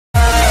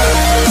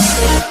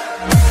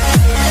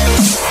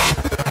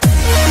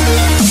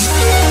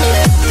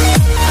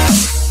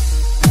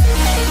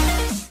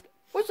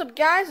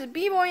guys, it's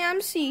B-Boy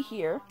MC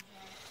here.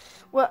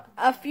 Well,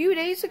 a few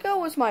days ago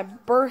was my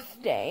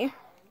birthday.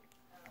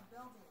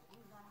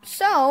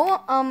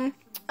 So, I'm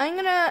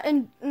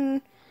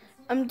gonna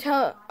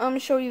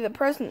show you the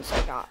presents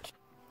I got.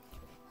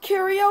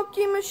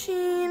 Karaoke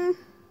machine.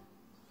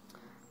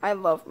 I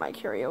love my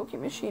karaoke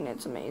machine,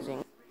 it's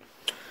amazing.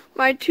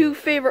 My two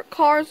favorite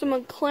cars, a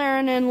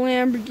McLaren and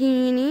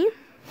Lamborghini.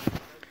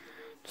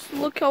 Just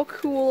look how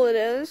cool it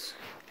is.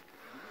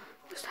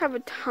 Just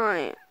have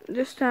time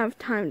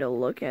to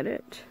look at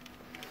it.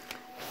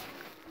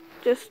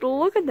 Just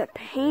look at the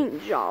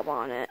paint job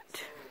on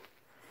it.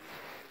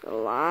 The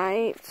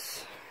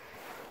lights.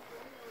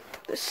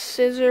 The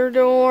scissor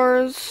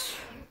doors.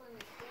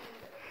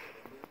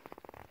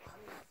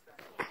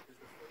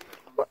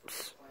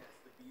 Whoops.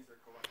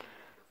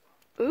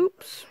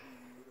 Oops.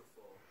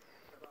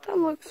 That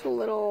looks a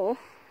little...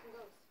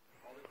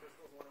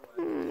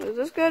 is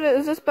this good?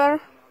 Is this better?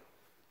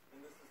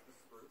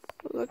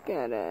 Look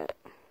at it.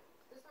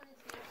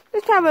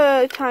 Just have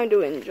a time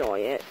to enjoy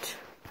it.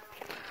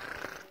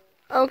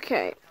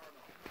 Okay.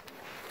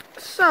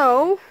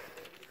 So,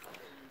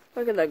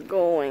 look at the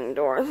going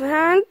doors.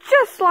 And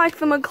just like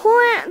the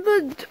McLaren,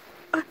 the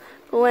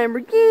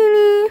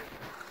Lamborghini.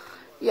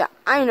 Yeah,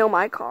 I know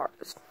my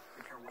cars.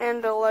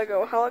 And a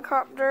Lego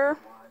helicopter.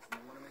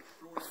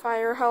 A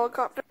fire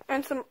helicopter.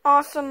 And some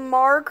awesome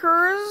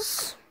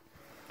markers.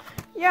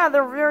 Yeah,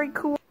 they're very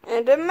cool.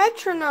 And a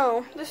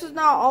metronome. This is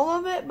not all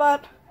of it,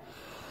 but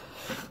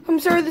I'm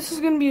sorry this is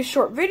going to be a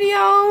short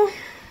video.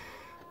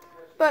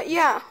 But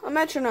yeah, a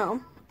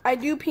metronome. I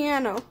do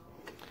piano,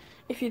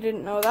 if you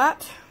didn't know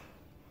that.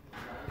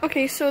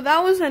 Okay, so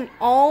that wasn't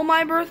all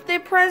my birthday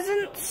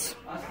presents,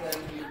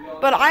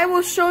 but I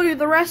will show you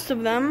the rest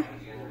of them.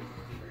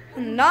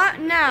 Not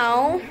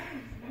now,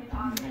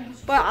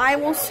 but I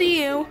will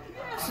see you.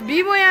 This is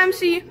B-Boy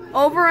MC,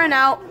 over and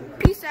out.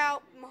 Peace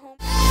out.